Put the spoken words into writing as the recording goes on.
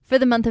For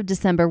the month of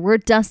December, we're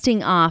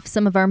dusting off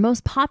some of our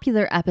most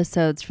popular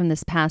episodes from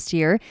this past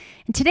year.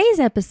 And today's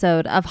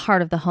episode of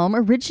Heart of the Home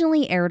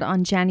originally aired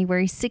on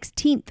January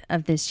 16th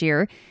of this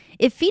year.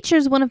 It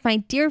features one of my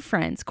dear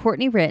friends,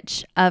 Courtney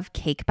Rich of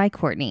Cake by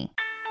Courtney.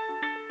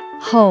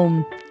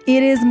 Home.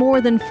 It is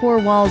more than four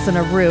walls and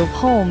a roof.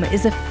 Home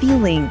is a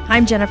feeling.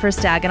 I'm Jennifer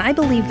Stagg, and I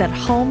believe that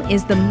home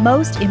is the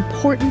most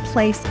important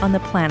place on the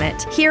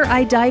planet. Here,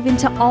 I dive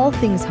into all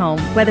things home,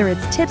 whether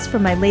it's tips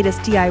from my latest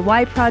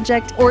DIY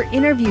project or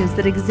interviews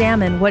that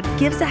examine what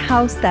gives a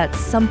house that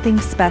something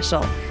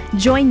special.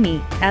 Join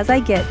me as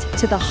I get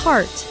to the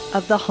heart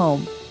of the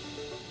home.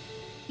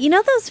 You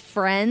know those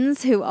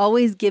friends who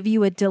always give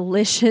you a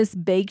delicious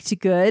baked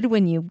good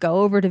when you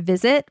go over to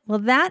visit? Well,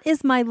 that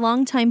is my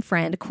longtime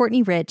friend,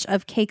 Courtney Rich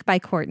of Cake by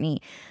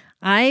Courtney.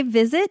 I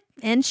visit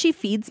and she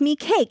feeds me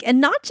cake, and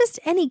not just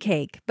any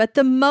cake, but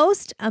the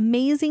most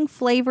amazing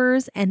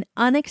flavors and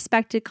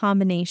unexpected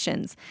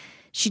combinations.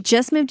 She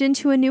just moved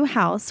into a new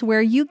house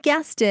where, you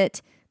guessed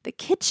it, the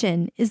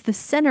kitchen is the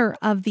center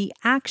of the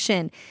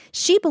action.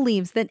 She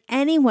believes that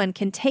anyone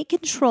can take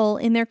control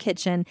in their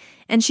kitchen,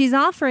 and she's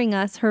offering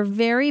us her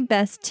very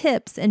best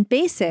tips and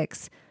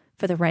basics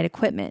for the right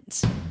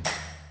equipment.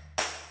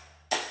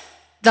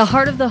 The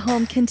Heart of the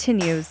Home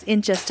continues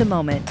in just a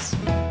moment.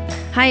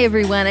 Hi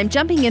everyone, I'm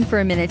jumping in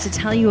for a minute to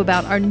tell you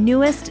about our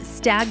newest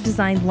Stagg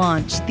Design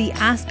launch, the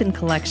Aspen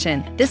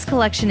Collection. This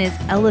collection is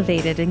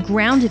elevated and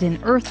grounded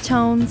in earth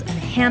tones and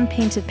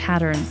hand-painted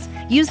patterns.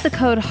 Use the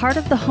code Heart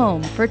of the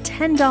Home for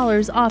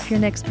 $10 off your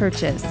next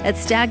purchase. At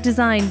Stagg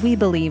Design, we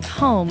believe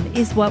home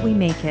is what we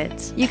make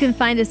it. You can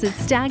find us at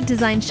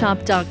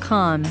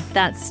stagdesignshop.com.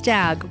 That's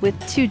Stagg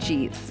with 2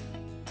 G's.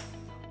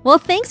 Well,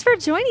 thanks for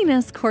joining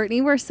us,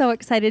 Courtney. We're so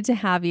excited to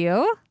have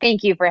you.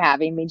 Thank you for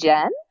having me,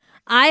 Jen.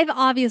 I've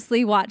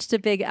obviously watched a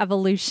big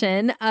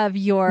evolution of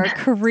your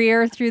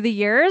career through the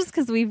years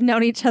because we've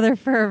known each other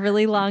for a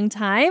really long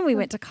time. We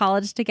went to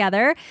college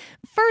together.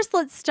 First,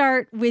 let's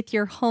start with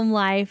your home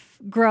life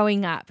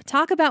growing up.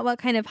 Talk about what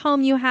kind of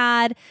home you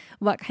had,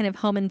 what kind of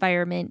home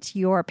environment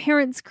your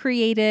parents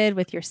created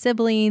with your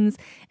siblings,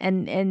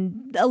 and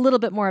a little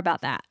bit more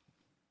about that.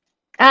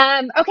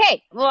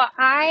 Okay. Well,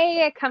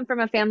 I come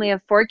from a family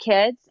of 4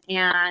 kids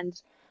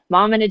and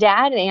mom and a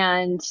dad,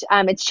 and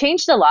it's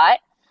changed a lot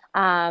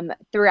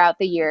throughout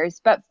the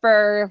years, but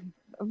for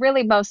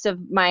really most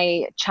of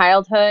my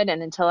childhood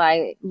and until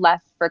I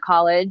left for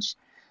college,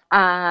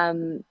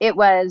 it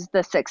was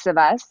the 6 of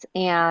us,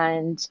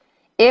 and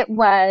it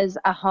was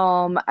a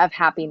home of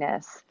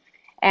happiness.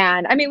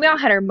 And I mean, we all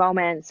had our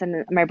moments,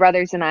 and my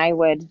brothers and I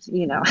would,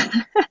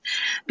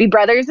 be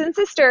brothers and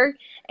sister.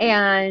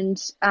 And,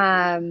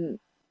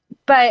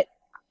 but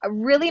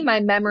really my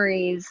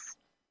memories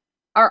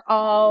are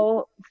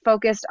all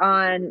focused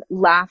on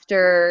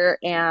laughter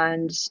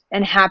and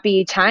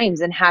happy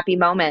times and happy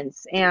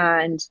moments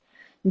and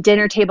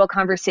dinner table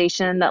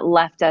conversation that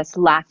left us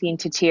laughing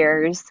to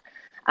tears,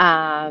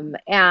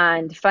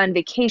 and fun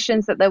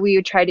vacations that we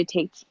would try to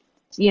take,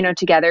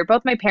 together.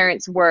 Both my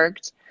parents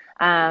worked,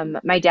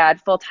 my dad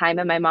full time,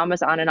 and my mom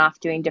was on and off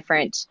doing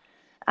different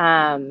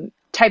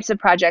types of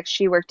projects.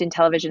 She worked in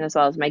television as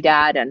well as my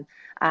dad. And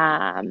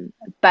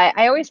but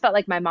I always felt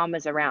like my mom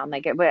was around.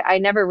 I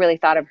never really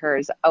thought of her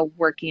as a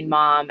working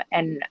mom,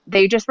 and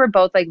they just were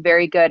both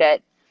very good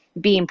at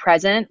being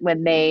present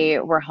when they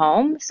were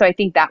home. So I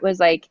think that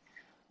was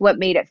what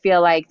made it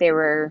feel like they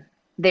were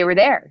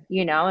there,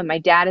 and my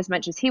dad, as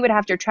much as he would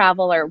have to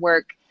travel or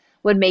work,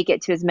 would make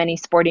it to as many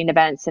sporting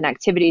events and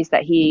activities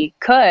that he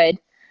could,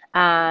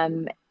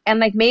 and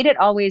made it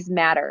always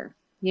matter,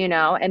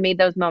 and made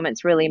those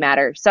moments really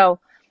matter. So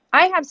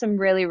I have some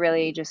really,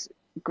 really just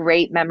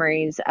great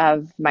memories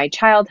of my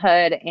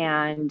childhood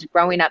and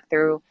growing up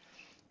through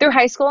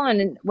high school.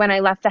 And when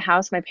I left the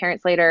house, my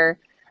parents later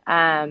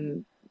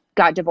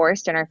got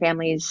divorced and our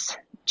families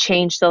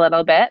changed a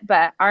little bit,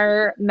 but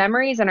our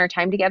memories and our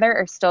time together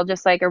are still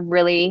just a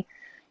really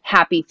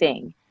happy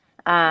thing.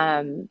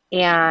 And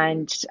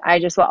I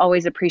just will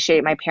always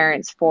appreciate my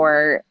parents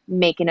for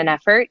making an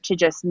effort to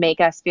just make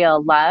us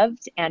feel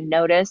loved and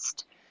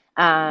noticed,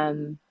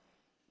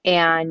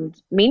 and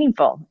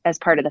meaningful as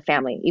part of the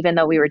family, even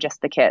though we were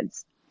just the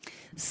kids.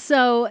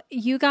 So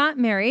you got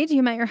married,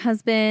 you met your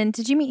husband.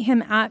 Did you meet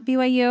him at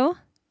BYU?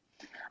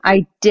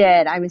 I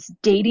did. I was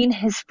dating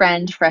his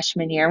friend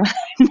freshman year when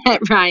I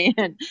met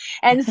Ryan.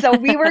 And so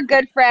we were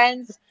good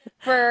friends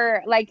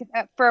for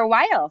a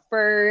while.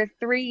 For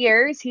 3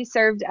 years, he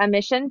served a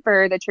mission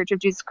for the Church of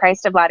Jesus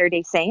Christ of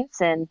Latter-day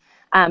Saints in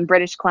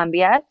British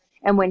Columbia.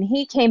 And when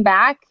he came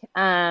back,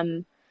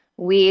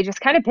 we just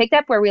kind of picked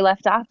up where we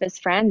left off as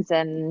friends,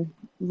 and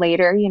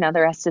later,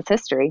 the rest is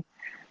history.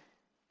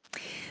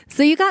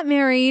 So you got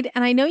married,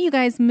 and I know you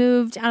guys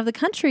moved out of the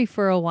country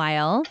for a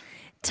while.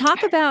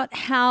 Talk about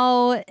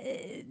how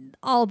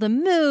all the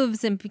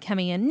moves and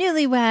becoming a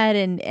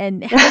newlywed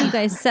and how you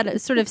guys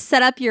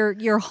set up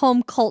your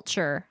home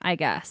culture, I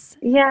guess.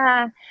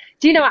 Yeah.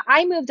 Do you know,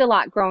 I moved a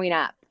lot growing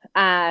up.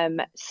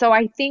 So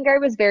I think I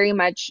was very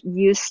much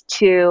used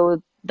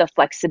to the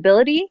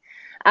flexibility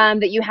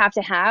that you have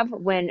to have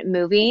when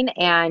moving,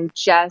 and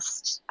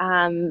just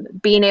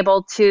being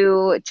able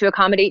to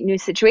accommodate new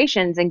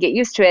situations and get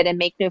used to it and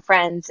make new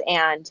friends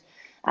and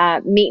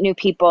meet new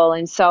people.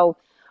 And so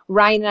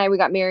Ryan and I, we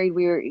got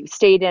married.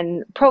 Stayed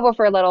in Provo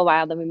for a little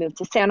while. Then we moved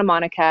to Santa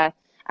Monica.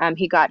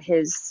 He got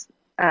his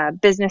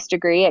business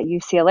degree at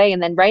UCLA.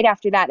 And then right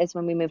after that is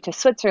when we moved to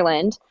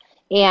Switzerland.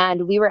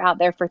 And we were out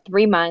there for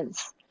 3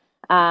 months.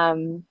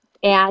 And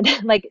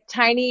like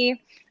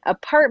tiny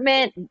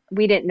apartment.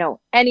 We didn't know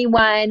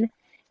anyone.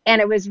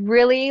 And it was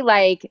really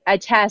like a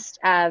test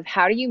of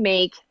how do you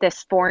make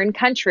this foreign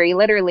country,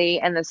 literally,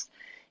 and this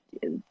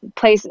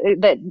place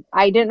that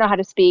I didn't know how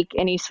to speak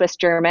any Swiss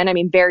German. I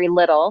mean, very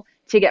little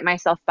to get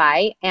myself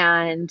by.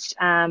 And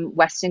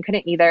Weston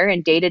couldn't either.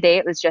 And day to day,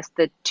 it was just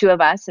the two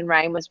of us, and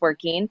Ryan was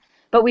working.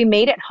 But we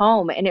made it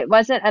home. And it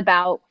wasn't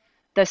about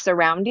the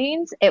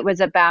surroundings. It was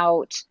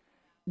about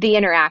the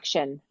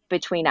interaction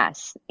between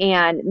us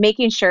and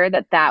making sure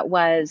that that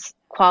was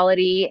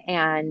quality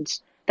and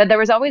that there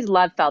was always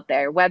love felt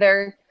there,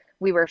 whether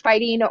we were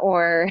fighting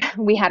or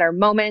we had our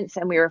moments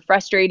and we were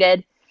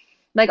frustrated.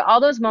 Like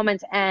all those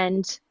moments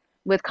end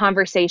with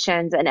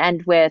conversations and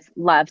end with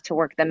love to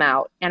work them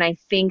out. And I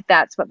think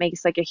that's what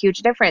makes like a huge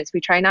difference. We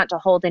try not to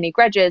hold any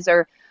grudges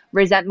or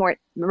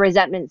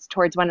resentments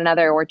towards one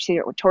another or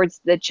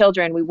towards the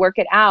children. We work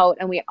it out,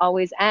 and we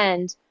always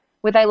end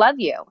with "I love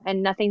you,"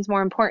 and nothing's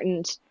more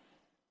important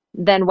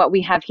than what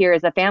we have here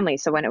as a family.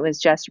 So when it was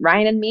just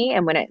Ryan and me,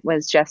 and when it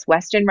was just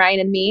Weston, Ryan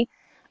and me,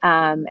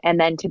 and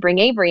then to bring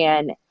Avery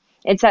in,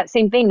 it's that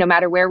same thing no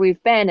matter where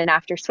we've been. And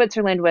after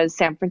Switzerland was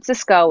San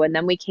Francisco, and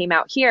then we came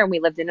out here and we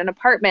lived in an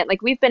apartment.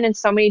 Like we've been in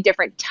so many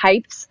different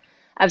types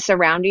of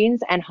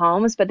surroundings and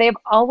homes, but they've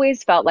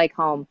always felt like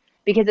home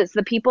because it's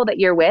the people that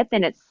you're with,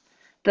 and it's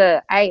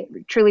I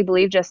truly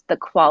believe just the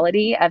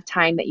quality of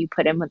time that you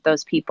put in with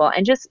those people,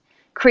 and just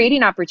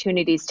creating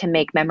opportunities to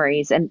make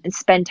memories and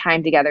spend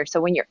time together.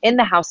 So when you're in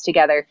the house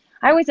together,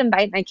 I always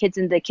invite my kids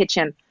into the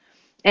kitchen,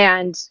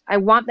 and I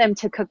want them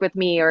to cook with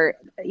me or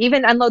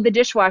even unload the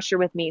dishwasher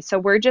with me. So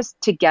we're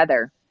just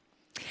together.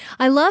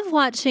 I love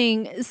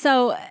watching.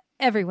 So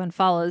everyone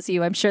follows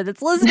you, I'm sure,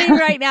 that's listening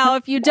right now.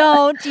 If you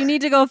don't, you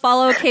need to go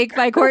follow Cake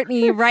by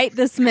Courtney right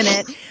this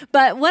minute.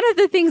 But one of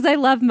the things I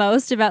love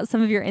most about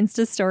some of your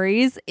Insta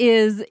stories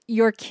is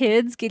your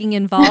kids getting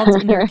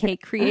involved in your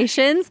cake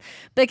creations,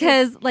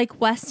 because like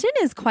Weston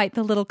is quite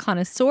the little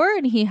connoisseur,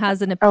 and he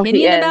has an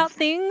opinion about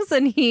things,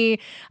 and he,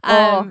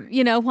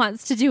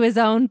 wants to do his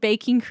own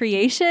baking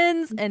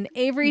creations, and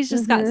Avery's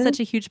just got such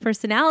a huge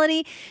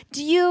personality.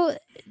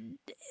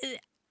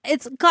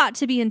 It's got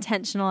to be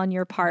intentional on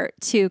your part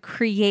to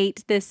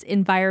create this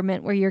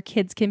environment where your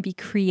kids can be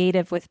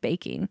creative with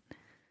baking.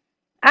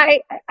 I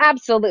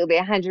absolutely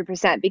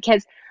 100%,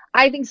 because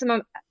I think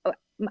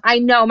I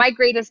know my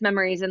greatest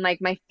memories and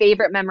like my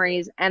favorite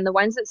memories and the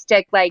ones that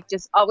stick, like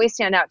just always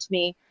stand out to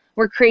me,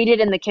 were created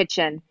in the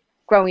kitchen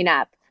growing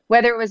up.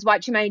 Whether it was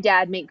watching my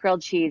dad make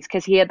grilled cheese,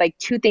 because he had like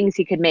two things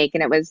he could make,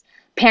 and it was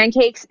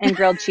pancakes and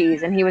grilled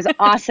cheese, and he was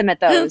awesome at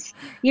those,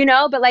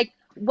 but like,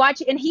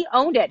 and he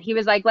owned it. He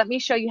was like, let me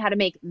show you how to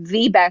make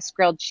the best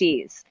grilled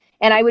cheese.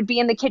 And I would be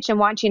in the kitchen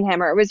watching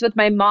him, or it was with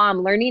my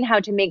mom learning how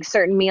to make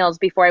certain meals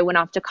before I went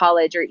off to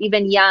college, or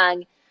even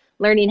young,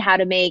 learning how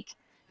to make,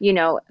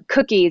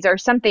 cookies or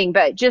something.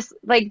 But just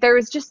like, there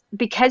was just,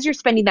 because you're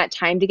spending that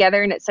time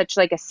together and it's such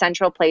like a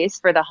central place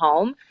for the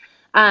home,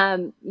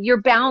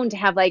 you're bound to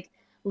have like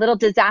little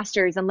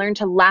disasters and learn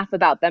to laugh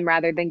about them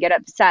rather than get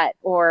upset,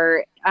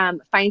 or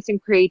find some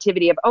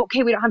creativity of,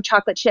 okay, we don't have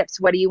chocolate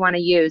chips. What do you want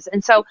to use?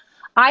 And so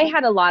I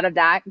had a lot of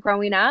that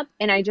growing up,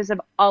 and I just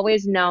have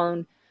always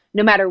known,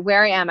 no matter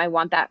where I am, I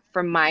want that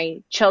from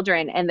my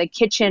children. And the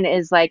kitchen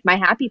is like my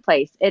happy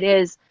place. It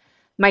is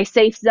my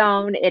safe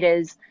zone. It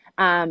is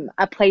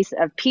a place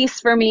of peace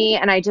for me.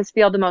 And I just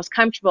feel the most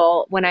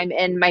comfortable when I'm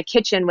in my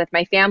kitchen with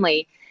my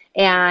family.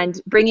 And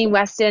bringing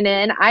Weston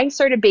in, I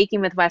started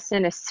baking with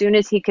Weston as soon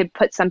as he could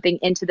put something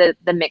into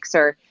the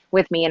mixer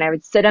with me. And I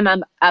would sit him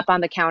up on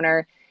the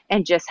counter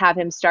and just have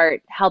him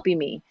start helping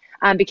me.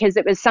 Because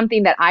it was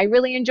something that I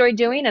really enjoyed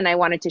doing, and I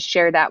wanted to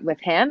share that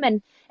with him.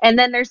 And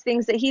then there's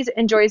things that he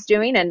enjoys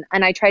doing, and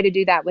I try to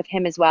do that with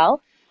him as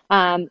well.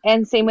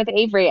 And same with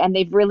Avery, and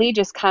they've really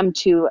just come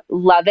to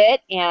love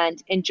it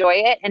and enjoy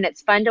it. And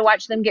it's fun to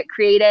watch them get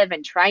creative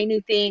and try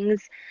new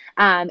things,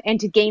 and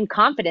to gain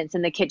confidence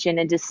in the kitchen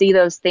and to see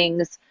those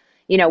things,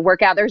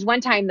 work out. There's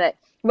one time that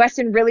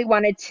Weston really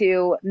wanted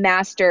to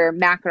master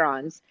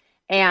macarons.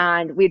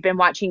 And we'd been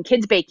watching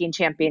Kids Baking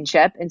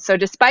Championship. And so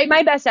despite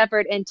my best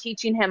effort in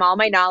teaching him all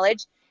my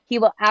knowledge, he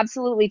will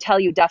absolutely tell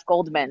you Duff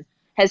Goldman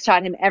has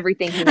taught him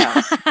everything he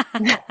knows.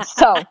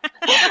 So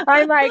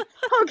I'm like,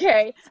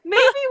 okay,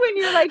 maybe when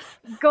you're like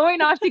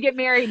going off to get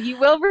married, you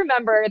will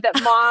remember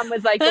that mom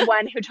was like the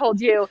one who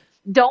told you,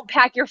 don't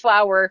pack your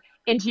flour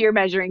into your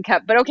measuring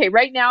cup. But okay,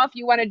 right now, if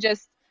you want to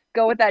just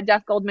go with that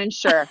Duff Goldman,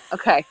 sure.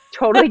 Okay,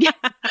 totally get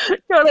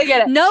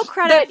it. No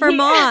credit for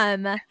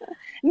mom.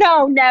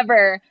 No,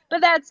 never. But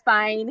that's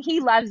fine.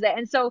 He loves it.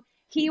 And so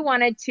he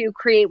wanted to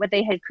create what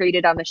they had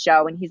created on the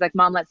show. And he's like,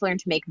 Mom, let's learn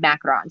to make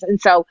macarons.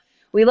 And so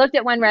we looked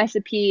at one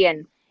recipe,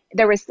 and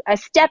there was a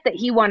step that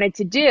he wanted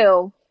to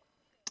do,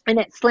 and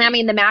it's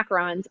slamming the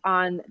macarons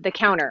on the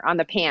counter, on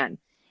the pan.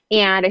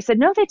 And I said,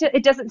 no,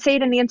 it doesn't say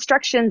it in the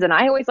instructions. And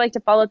I always like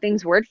to follow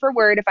things word for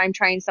word if I'm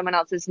trying someone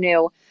else's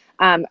new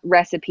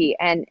recipe.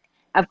 And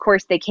of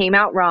course, they came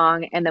out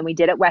wrong. And then we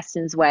did it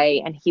Weston's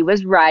way, and he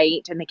was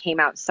right. And they came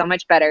out so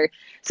much better.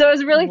 So it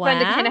was really fun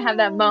to kind of have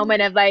that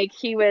moment of like,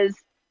 he was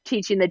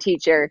teaching the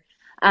teacher.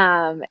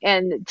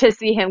 And to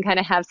see him kind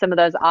of have some of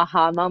those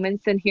aha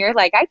moments in here,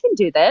 like, I can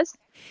do this.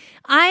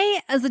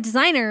 As a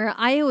designer,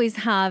 I always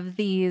have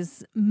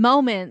these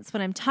moments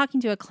when I'm talking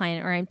to a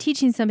client or I'm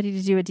teaching somebody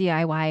to do a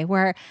DIY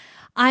where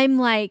I'm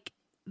like,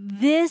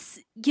 this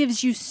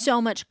gives you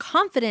so much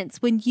confidence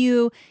when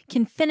you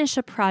can finish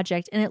a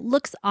project and it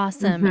looks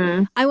awesome.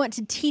 Mm-hmm. I want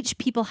to teach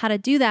people how to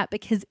do that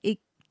because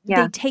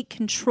they take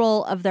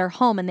control of their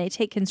home and they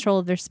take control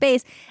of their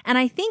space. And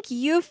I think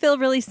you feel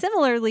really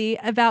similarly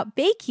about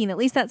baking. At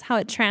least that's how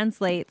it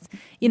translates,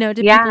 to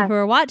people who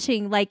are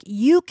watching. Like,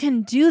 you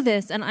can do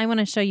this, and I want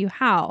to show you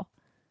how.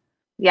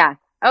 Yeah.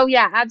 Oh,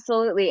 yeah,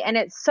 absolutely. And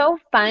it's so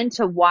fun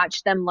to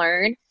watch them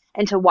learn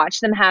and to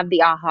watch them have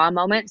the aha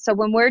moment. So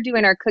when we're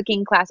doing our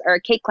cooking class or our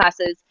cake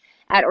classes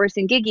at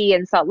Orson Gigi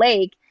in Salt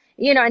Lake,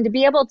 and to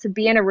be able to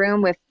be in a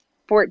room with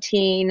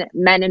 14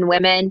 men and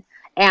women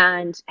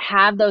and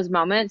have those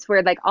moments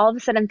where like all of a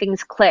sudden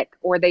things click,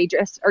 or they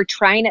just are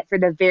trying it for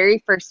the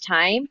very first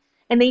time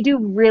and they do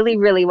really,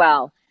 really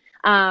well.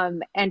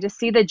 And to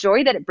see the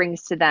joy that it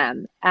brings to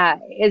them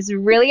is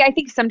really, I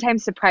think,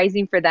 sometimes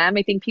surprising for them.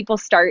 I think people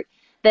start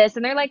this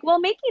and they're like, well,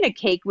 making a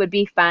cake would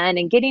be fun,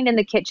 and getting in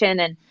the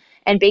kitchen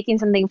and baking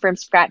something from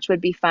scratch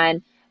would be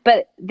fun.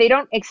 But they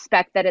don't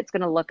expect that it's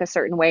going to look a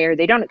certain way, or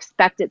they don't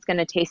expect it's going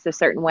to taste a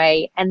certain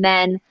way. And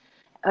then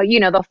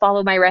they'll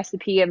follow my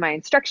recipe and my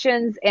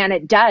instructions, and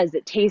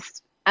it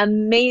tastes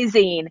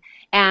amazing,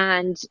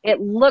 and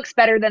it looks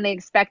better than they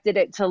expected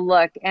it to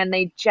look. And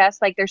they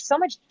just like, there's so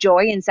much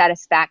joy and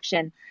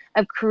satisfaction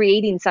of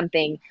creating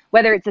something,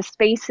 whether it's a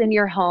space in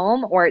your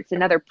home or it's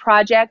another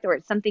project or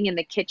it's something in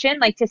the kitchen.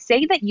 Like, to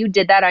say that you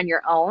did that on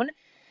your own,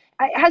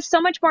 it has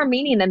so much more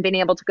meaning than being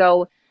able to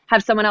go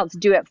have someone else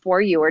do it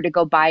for you or to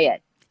go buy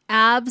it.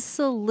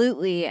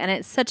 Absolutely. And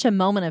it's such a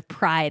moment of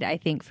pride, I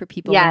think, for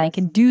people when they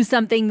can do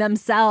something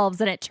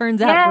themselves and it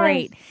turns out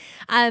great.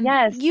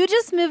 You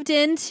just moved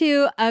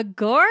into a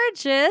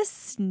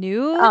gorgeous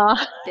new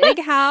big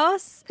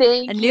house,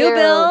 Thank new you.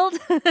 build.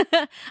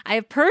 I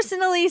have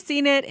personally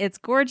seen it. It's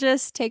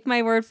gorgeous. Take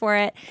my word for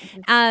it.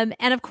 And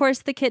of course,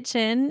 the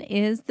kitchen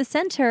is the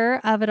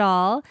center of it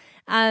all.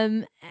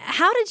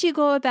 How did you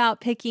go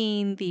about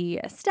picking the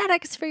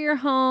aesthetics for your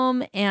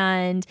home?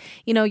 And,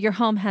 your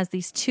home has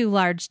these 2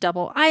 large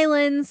double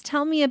islands.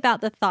 Tell me about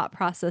the thought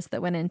process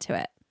that went into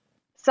it.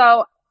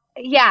 So,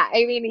 yeah,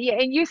 I mean,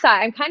 and you saw,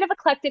 I'm kind of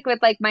eclectic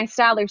with like my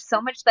style. There's so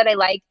much that I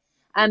like.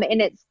 And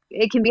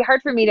it can be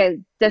hard for me to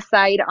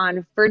decide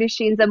on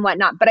furnishings and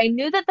whatnot, but I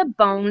knew that the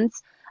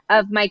bones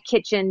of my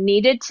kitchen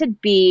needed to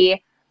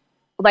be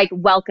like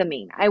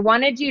welcoming. I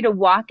wanted you to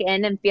walk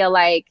in and feel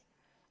like,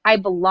 I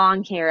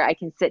belong here. I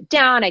can sit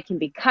down. I can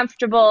be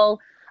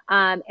comfortable.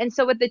 And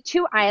so with the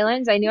 2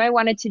 islands, I knew I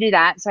wanted to do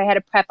that. So I had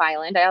a prep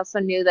island. I also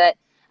knew that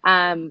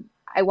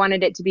I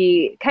wanted it to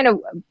be kind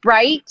of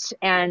bright,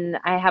 and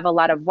I have a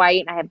lot of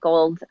white and I have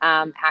gold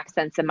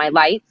accents in my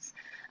lights.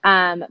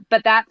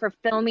 But that for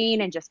filming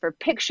and just for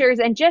pictures,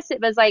 and just,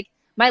 it was like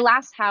my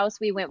last house,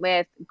 we went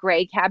with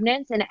gray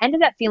cabinets, and it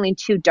ended up feeling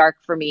too dark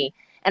for me.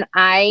 And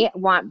I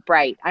want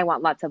bright. I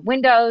want lots of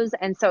windows.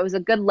 And so it was a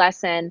good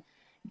lesson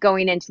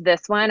going into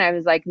this one. I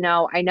was like,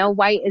 no, I know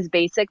white is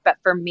basic, but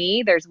for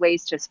me, there's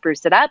ways to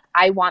spruce it up.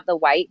 I want the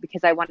white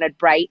because I wanted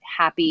bright,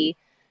 happy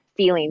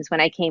feelings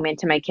when I came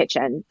into my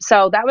kitchen.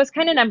 So that was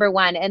kind of number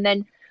one. And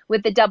then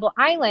with the double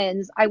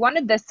islands, I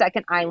wanted the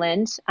second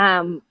island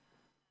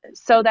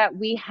so that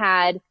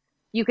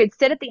you could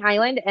sit at the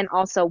island and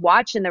also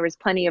watch, and there was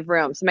plenty of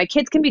room. So my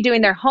kids can be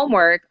doing their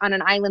homework on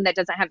an island that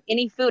doesn't have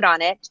any food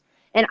on it,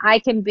 and I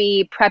can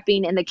be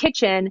prepping in the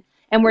kitchen,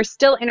 and we're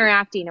still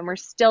interacting and we're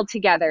still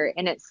together,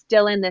 and it's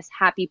still in this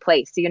happy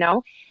place,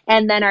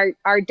 And then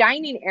our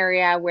dining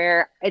area,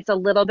 where it's a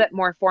little bit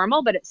more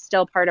formal, but it's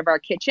still part of our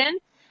kitchen,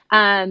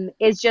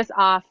 is just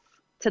off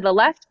to the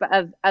left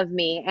of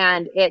me.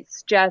 And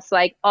it's just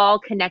like all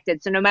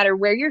connected. So no matter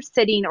where you're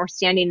sitting or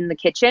standing in the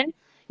kitchen,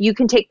 you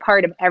can take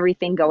part of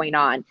everything going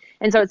on.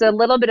 And so it's a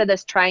little bit of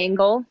this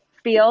triangle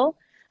feel.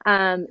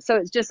 So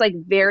it's just like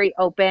very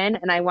open,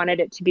 and I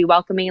wanted it to be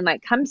welcoming,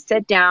 like, come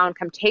sit down,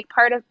 come take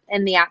part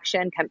in the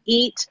action, come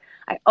eat.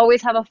 I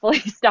always have a fully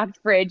stocked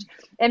fridge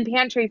and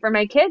pantry for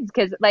my kids,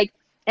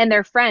 and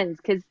their friends,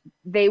 because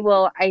they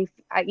will, I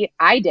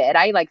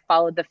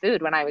followed the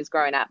food when I was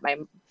growing up. My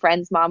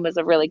friend's mom was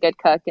a really good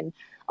cook and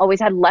always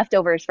had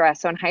leftovers for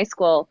us. So in high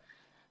school,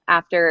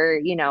 after,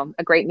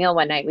 a great meal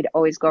one night, we'd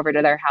always go over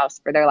to their house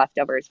for their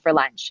leftovers for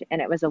lunch. And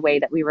it was a way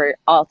that we were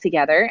all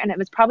together. And it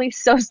was probably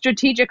so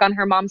strategic on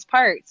her mom's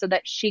part so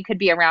that she could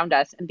be around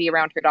us and be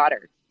around her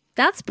daughter.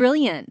 That's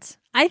brilliant.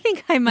 I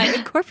think I might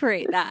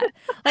incorporate that.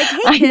 Like,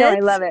 hey I kids, know, I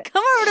love it.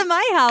 come over to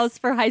my house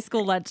for high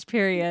school lunch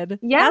period.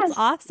 That's Yes.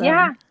 awesome.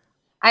 Yeah.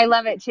 I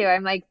love it too.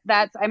 I'm like,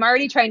 I'm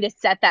already trying to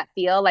set that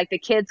feel. Like the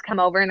kids come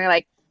over and they're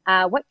like,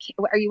 are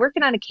you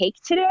working on a cake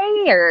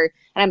today? And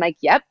I'm like,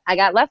 yep, I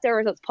got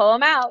leftovers. Let's pull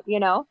them out, you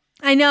know?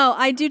 I know.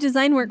 I do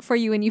design work for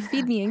you and you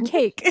feed me in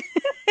cake.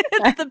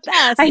 It's the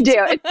best. I do.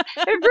 It's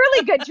a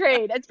really good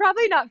trade. It's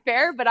probably not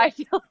fair, but I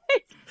feel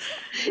like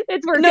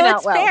it's working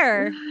out well. No, it's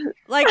fair.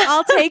 Like,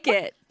 I'll take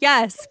it.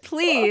 Yes,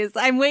 please.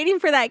 I'm waiting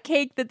for that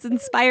cake that's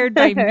inspired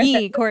by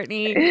me,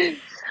 Courtney.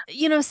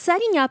 You know,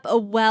 setting up a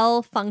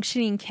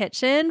well-functioning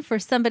kitchen for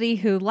somebody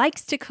who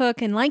likes to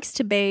cook and likes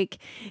to bake,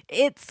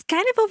 it's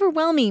kind of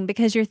overwhelming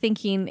because you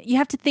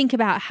have to think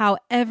about how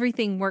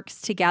everything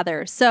works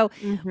together. So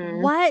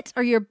what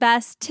are your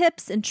best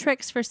tips and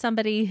tricks for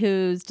somebody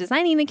who's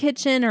designing a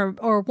kitchen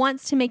or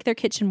wants to make their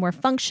kitchen more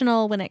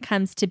functional when it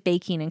comes to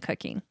baking and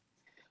cooking?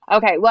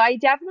 Okay, well, I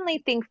definitely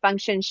think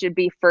function should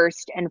be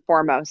first and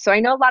foremost. So I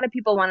know a lot of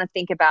people want to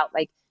think about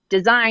like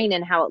design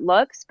and how it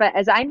looks, but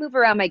as I move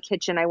around my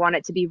kitchen, I want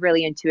it to be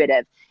really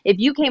intuitive. If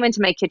you came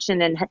into my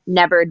kitchen and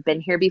never had been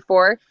here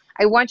before,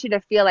 I want you to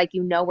feel like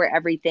you know where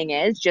everything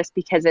is just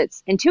because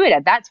it's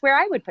intuitive. That's where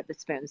I would put the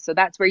spoons. So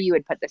that's where you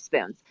would put the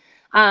spoons.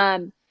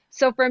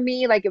 So for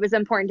me, like it was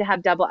important to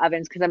have double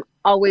ovens because I'm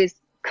always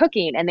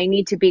cooking and they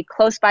need to be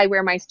close by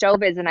where my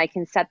stove is and I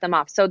can set them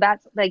off. So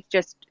that's like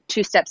just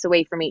 2 steps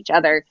away from each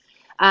other.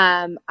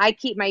 I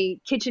keep my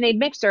KitchenAid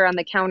mixer on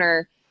the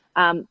counter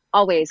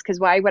always, because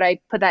why would I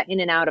put that in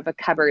and out of a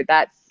cupboard?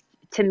 That's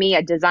to me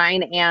a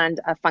design and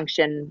a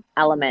function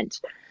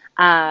element.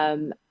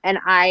 And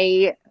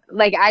I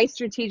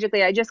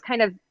strategically, I just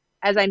kind of,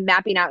 as I'm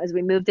mapping out, as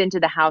we moved into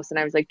the house and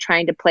I was like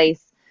trying to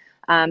place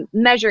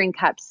measuring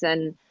cups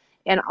and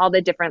all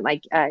the different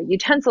like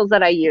utensils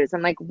that I use.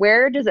 I'm like,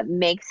 where does it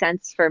make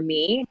sense for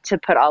me to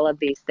put all of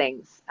these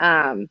things?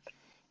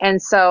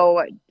 And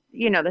so,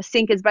 you know, the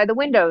sink is by the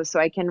window so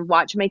I can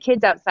watch my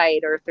kids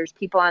outside, or if there's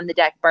people on the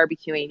deck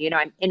barbecuing, you know,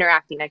 I'm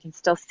interacting, I can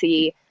still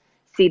see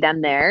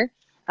them there.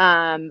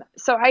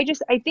 So I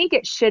think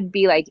it should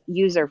be like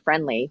user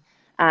friendly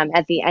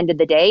at the end of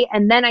the day.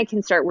 And then I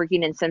can start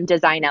working in some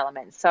design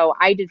elements. So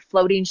I did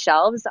floating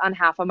shelves on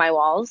half of my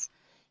walls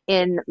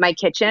in my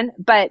kitchen,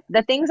 but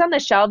the things on the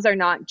shelves are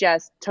not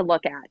just to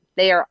look at.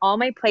 They are all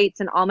my plates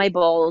and all my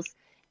bowls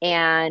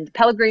and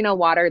Pellegrino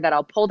water that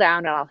I'll pull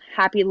down and I'll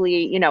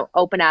happily, you know,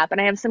 open up. And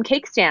I have some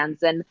cake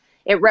stands and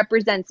it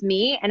represents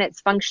me and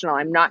it's functional.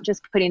 I'm not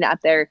just putting it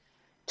up there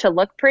to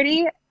look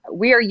pretty.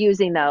 We are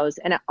using those.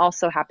 And it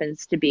also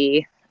happens to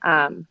be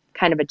kind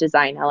of a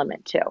design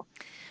element too.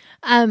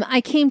 I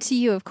came to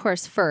you, of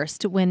course,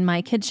 first when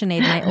my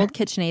KitchenAid, my old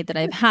KitchenAid that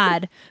I've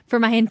had for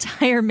my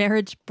entire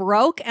marriage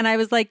broke. And I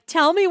was like,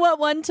 tell me what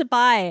one to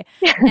buy.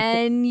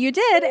 And you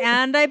did.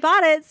 And I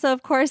bought it. So,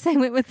 of course, I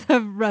went with the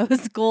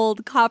rose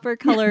gold copper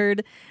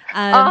colored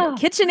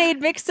KitchenAid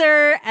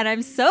mixer. And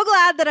I'm so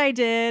glad that I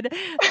did.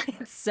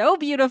 It's so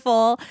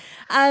beautiful.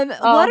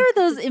 What are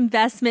those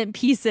investment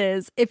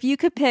pieces? If you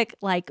could pick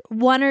like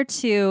 1 or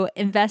 2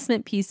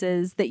 investment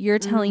pieces that you're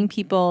telling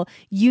people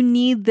you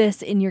need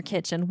this in your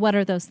kitchen, what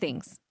are those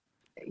things?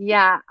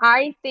 Yeah,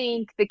 I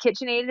think the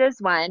KitchenAid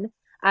is one.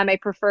 I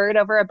prefer it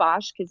over a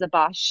Bosch because a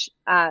Bosch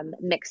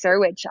mixer,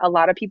 which a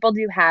lot of people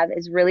do have,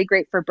 is really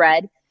great for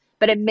bread,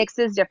 but it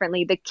mixes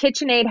differently. The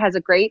KitchenAid has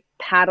a great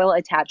paddle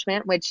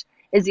attachment, which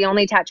is the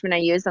only attachment I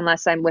use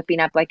unless I'm whipping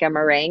up like a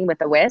meringue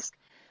with a whisk.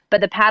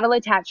 But the paddle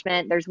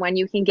attachment, there's one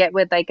you can get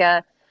with like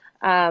a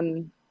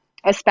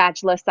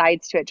spatula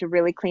sides to it to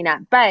really clean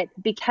up. But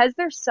because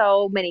there's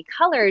so many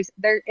colors,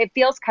 it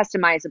feels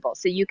customizable.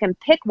 So you can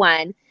pick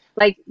one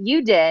like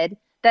you did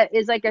that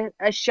is like a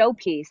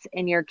showpiece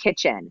in your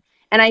kitchen.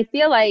 And I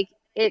feel like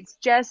it's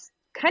just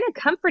kind of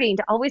comforting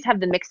to always have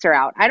the mixer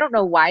out. I don't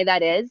know why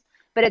that is,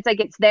 but it's like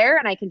it's there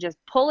and I can just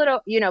pull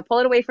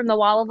it away from the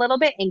wall a little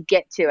bit and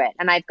get to it.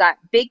 And I've got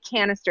big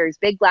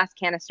glass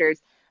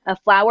canisters of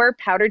flour,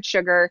 powdered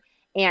sugar,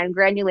 and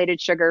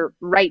granulated sugar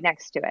right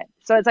next to it.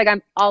 So it's like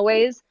I'm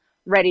always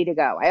ready to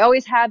go. I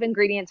always have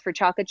ingredients for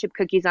chocolate chip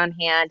cookies on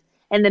hand,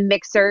 and the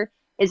mixer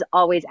is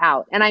always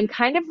out. And I'm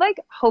kind of like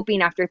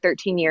hoping after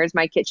 13 years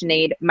my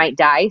KitchenAid might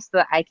die so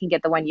that I can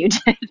get the one you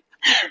did.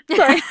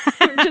 So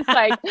I'm just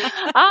like,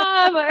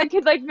 I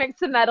could like mix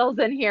the metals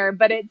in here,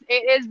 but it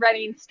is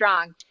running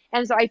strong.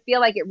 And so I feel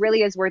like it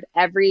really is worth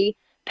every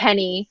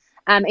penny.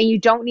 And you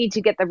don't need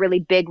to get the really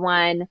big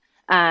one.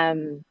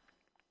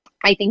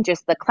 I think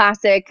just the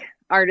classic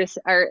artist,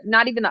 or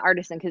not even the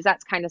artisan, because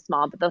that's kind of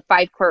small, but the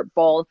 5-quart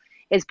bowl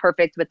is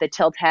perfect with the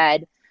tilt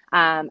head.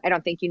 I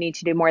don't think you need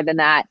to do more than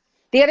that.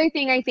 The other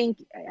thing I think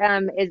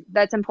is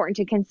that's important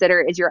to consider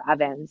is your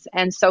ovens.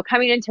 And so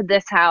coming into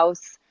this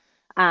house,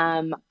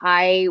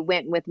 I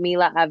went with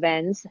Miele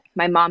ovens.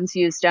 My mom's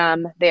used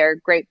them. They're a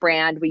great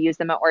brand. We use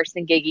them at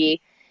Orson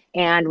Gigi.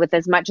 And with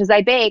as much as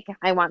I bake,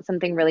 I want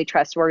something really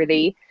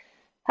trustworthy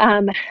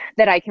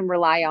that I can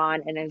rely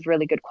on and is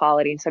really good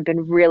quality. So I've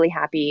been really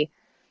happy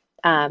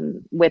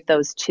with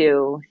those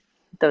 2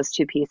 those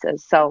two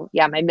pieces. So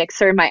yeah, my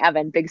mixer and my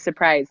oven, big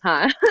surprise,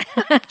 huh?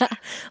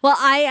 Well,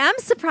 I am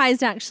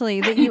surprised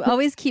actually that you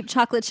always keep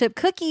chocolate chip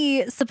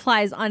cookie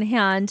supplies on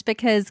hand,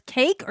 because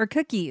cake or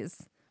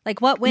cookies? Like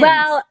what wins?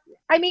 Well,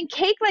 I mean,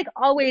 cake like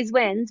always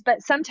wins,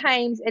 but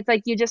sometimes it's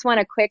like you just want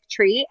a quick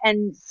treat.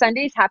 And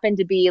Sundays happen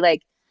to be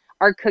like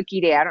our cookie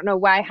day. I don't know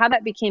how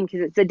that became, because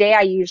it's the day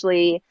I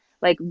usually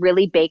like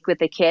really bake with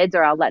the kids,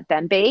 or I'll let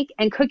them bake.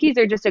 And cookies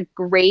are just a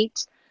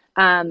great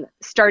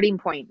starting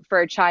point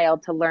for a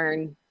child to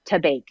learn to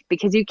bake,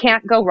 because you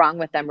can't go wrong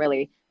with them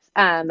really.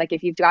 Like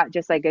if you've got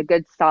just like a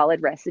good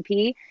solid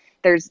recipe,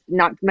 there's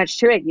not much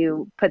to it.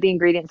 You put the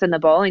ingredients in the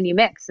bowl and you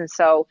mix. And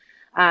so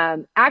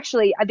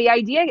actually the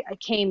idea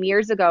came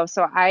years ago.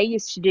 So I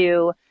used to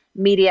do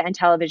media and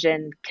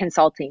television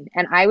consulting,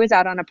 and I was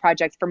out on a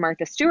project for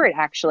Martha Stewart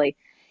actually.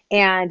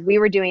 And we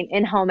were doing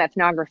in-home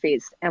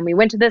ethnographies, and we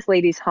went to this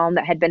lady's home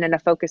that had been in a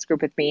focus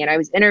group with me, and I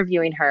was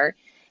interviewing her,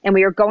 and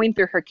we were going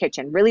through her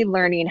kitchen, really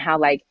learning how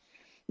like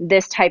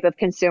this type of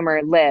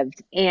consumer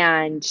lived.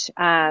 And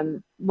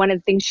one of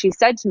the things she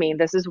said to me,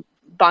 this is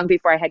long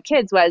before I had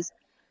kids, was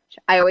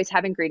I always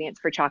have ingredients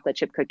for chocolate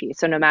chip cookies.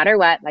 So no matter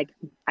what, like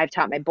I've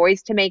taught my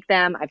boys to make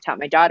them, I've taught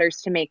my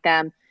daughters to make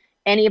them.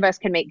 Any of us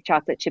can make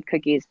chocolate chip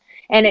cookies.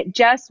 And it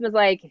just was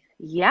like,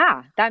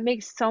 yeah, that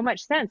makes so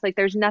much sense. Like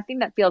there's nothing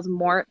that feels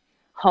more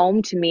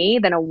home to me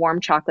than a warm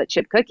chocolate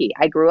chip cookie.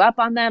 I grew up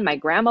on them. My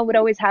grandma would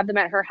always have them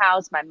at her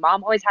house. My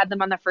mom always had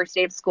them on the first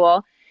day of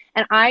school.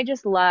 And I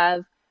just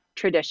love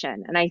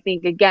tradition. And I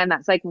think, again,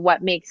 that's like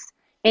what makes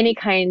any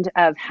kind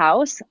of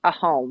house a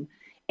home.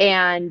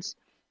 And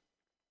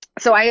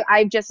so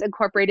I've just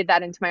incorporated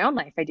that into my own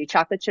life. I do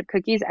chocolate chip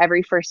cookies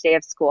every first day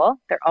of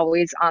school. They're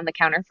always on the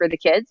counter for the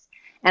kids.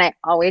 And I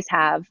always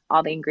have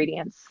all the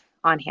ingredients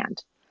on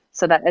hand,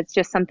 so that it's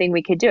just something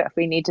we could do if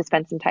we need to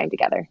spend some time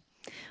together.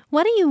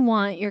 What do you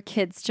want your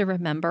kids to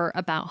remember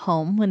about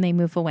home when they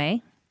move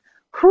away?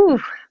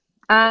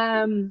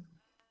 That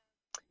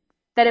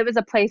it was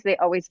a place they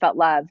always felt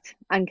loved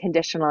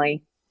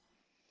unconditionally.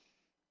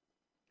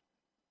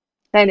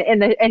 And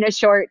in a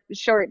short,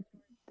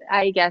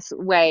 I guess,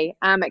 way,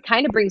 it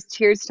kind of brings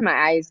tears to my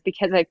eyes,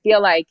 because I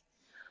feel like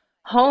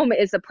home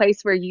is a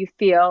place where you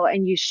feel,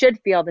 and you should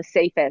feel, the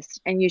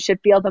safest, and you should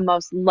feel the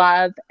most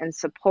love and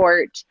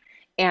support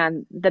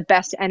and the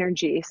best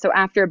energy. So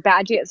after a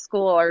bad day at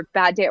school or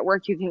bad day at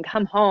work, you can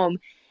come home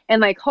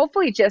and like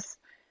hopefully just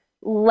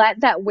let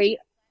that weight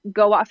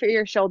go off of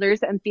your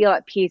shoulders and feel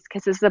at peace,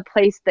 because this is a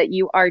place that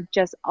you are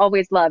just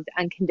always loved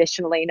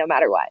unconditionally, no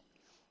matter what.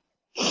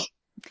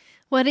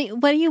 What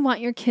do you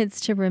want your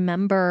kids to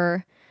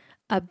remember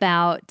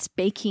about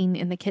baking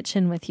in the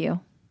kitchen with you?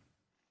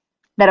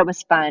 That it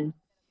was fun,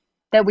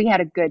 that we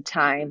had a good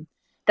time,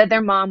 that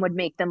their mom would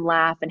make them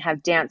laugh and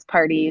have dance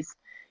parties.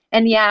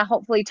 And yeah,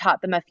 hopefully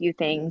taught them a few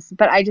things,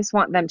 but I just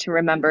want them to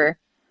remember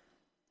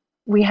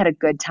we had a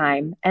good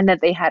time and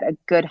that they had a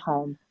good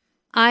home.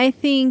 I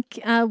think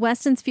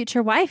Weston's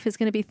future wife is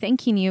going to be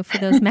thanking you for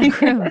those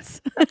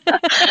macaroons.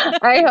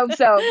 I hope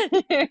so.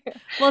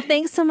 Well,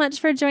 thanks so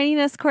much for joining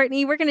us,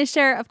 Courtney. We're going to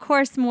share, of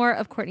course, more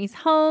of Courtney's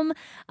home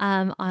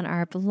on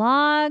our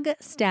blog,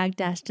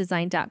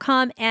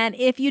 stag-design.com. And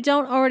if you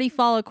don't already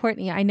follow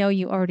Courtney, I know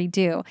you already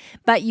do,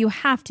 but you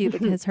have to,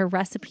 because her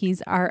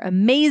recipes are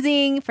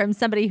amazing. From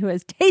somebody who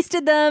has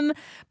tasted them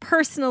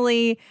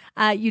personally,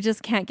 you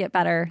just can't get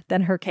better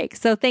than her cake.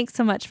 So thanks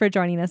so much for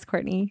joining us,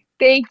 Courtney.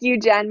 Thank you,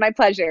 Jen. My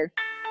pleasure.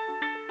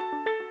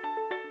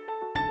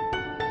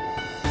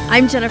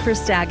 I'm Jennifer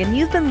Stagg, and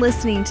you've been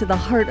listening to The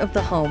Heart of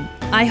the Home.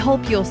 I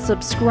hope you'll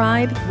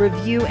subscribe,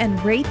 review,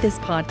 and rate this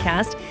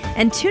podcast,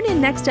 and tune in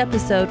next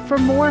episode for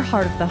more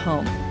Heart of the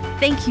Home.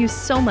 Thank you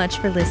so much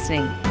for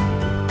listening.